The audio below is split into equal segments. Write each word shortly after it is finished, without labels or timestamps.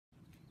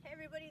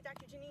everybody,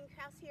 Dr. Janine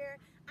Kraus here.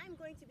 I'm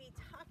going to be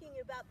talking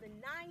about the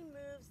 9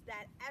 moves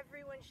that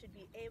everyone should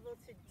be able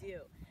to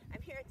do. I'm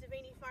here at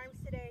Devaney Farms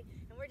today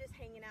and we're just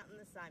hanging out in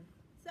the sun.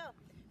 So,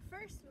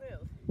 first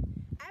move,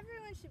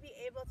 everyone should be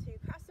able to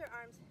cross their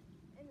arms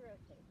and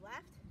rotate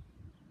left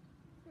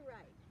to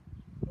right.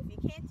 If you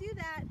can't do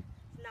that,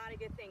 it's not a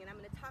good thing, and I'm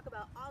going to talk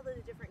about all of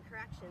the different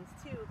corrections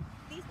to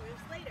these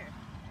moves later.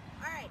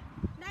 Alright,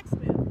 next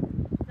move,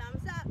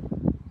 thumbs up.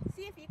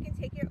 See if you can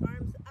take your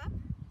arms up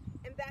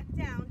and back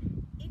down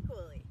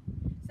equally.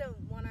 So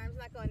one arm's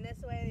not going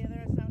this way, the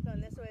other arm's not going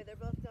this way, they're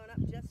both going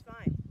up just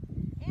fine.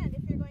 And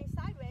if you're going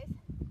sideways,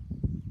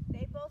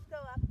 they both go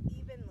up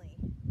evenly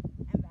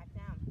and back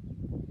down.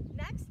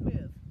 Next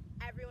move,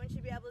 everyone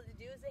should be able to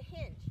do is a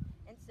hinge.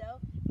 And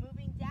so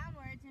moving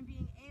downwards and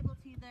being able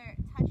to either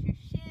touch your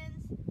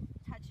shins,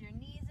 touch your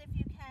knees if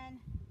you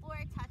can, or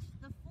touch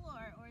the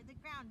floor or the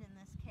ground in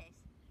this case,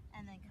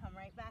 and then come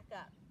right back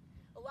up.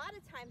 A lot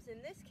of times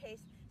in this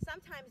case,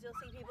 sometimes you'll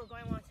see people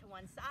going on to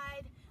one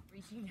side,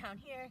 reaching down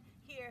here,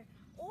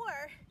 or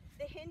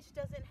the hinge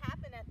doesn't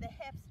happen at the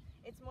hips.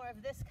 It's more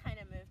of this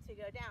kind of move to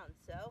go down.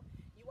 So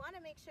you want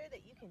to make sure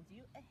that you can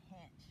do a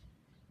hinge.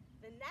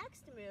 The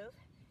next move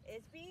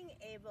is being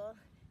able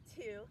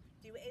to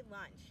do a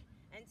lunge.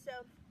 And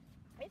so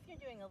if you're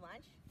doing a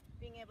lunge,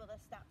 being able to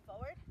step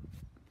forward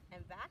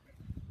and back,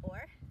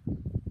 or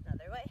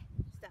another way,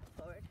 step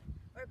forward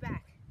or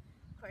back.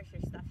 Of course,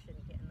 your stuff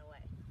shouldn't get in the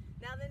way.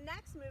 Now the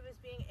next move is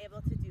being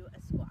able to do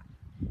a squat.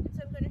 And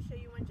so I'm going to show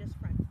you one just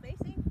front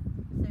facing,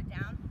 so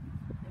down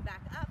and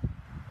back up,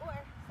 or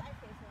side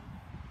facing,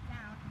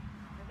 down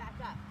and back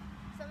up.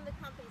 Some of the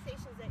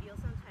compensations that you'll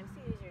sometimes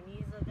see is your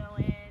knees will go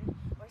in,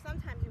 or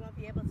sometimes you won't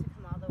be able to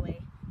come all the way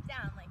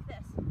down like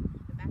this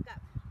and back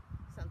up.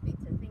 Something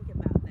to think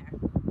about there.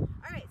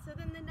 Alright, so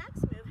then the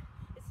next move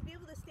is to be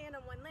able to stand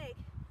on one leg,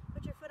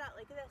 put your foot out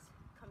like this,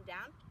 come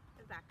down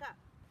and back up.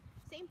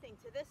 Same thing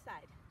to this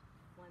side.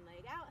 One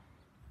leg out,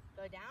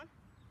 go down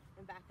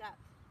and back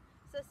up.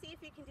 So see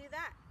if you can do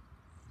that.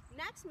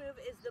 Next move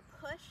is the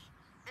push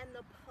and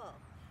the pull,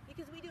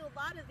 because we do a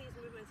lot of these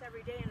movements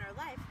every day in our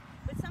life,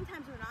 but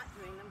sometimes we're not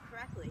doing them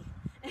correctly.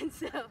 And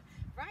so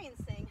Brian's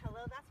saying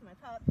hello, that's my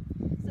pup.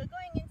 So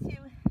going into,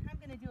 I'm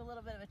going to do a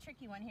little bit of a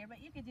tricky one here, but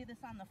you could do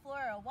this on the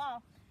floor or a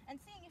wall, and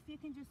seeing if you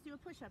can just do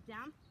a push-up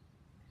down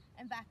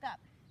and back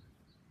up.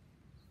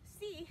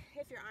 See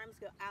if your arms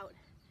go out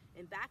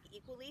and back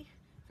equally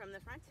from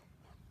the front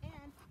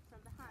and from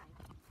behind.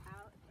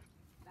 Out,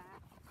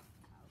 back,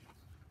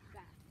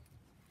 back.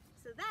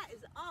 So that is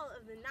all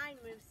of the 9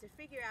 moves to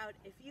figure out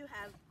if you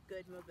have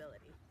good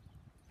mobility.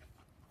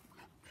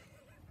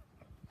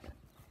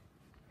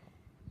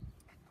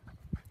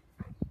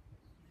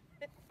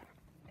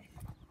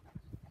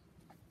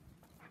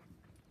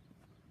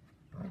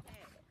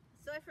 Okay,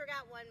 so I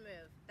forgot one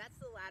move. That's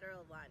the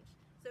lateral lunge.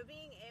 So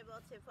being able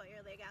to put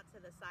your leg out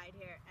to the side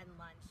here and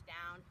lunge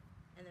down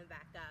and then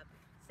back up.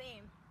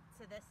 Same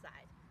to this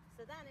side.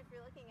 So then if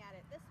you're looking at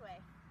it this way,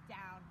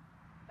 down,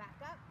 back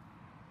up,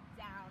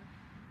 down,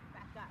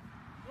 back up.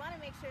 You want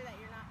to make sure that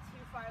you're not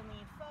too far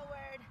leaned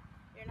forward,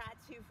 you're not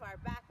too far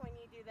back when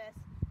you do this.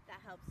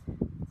 That helps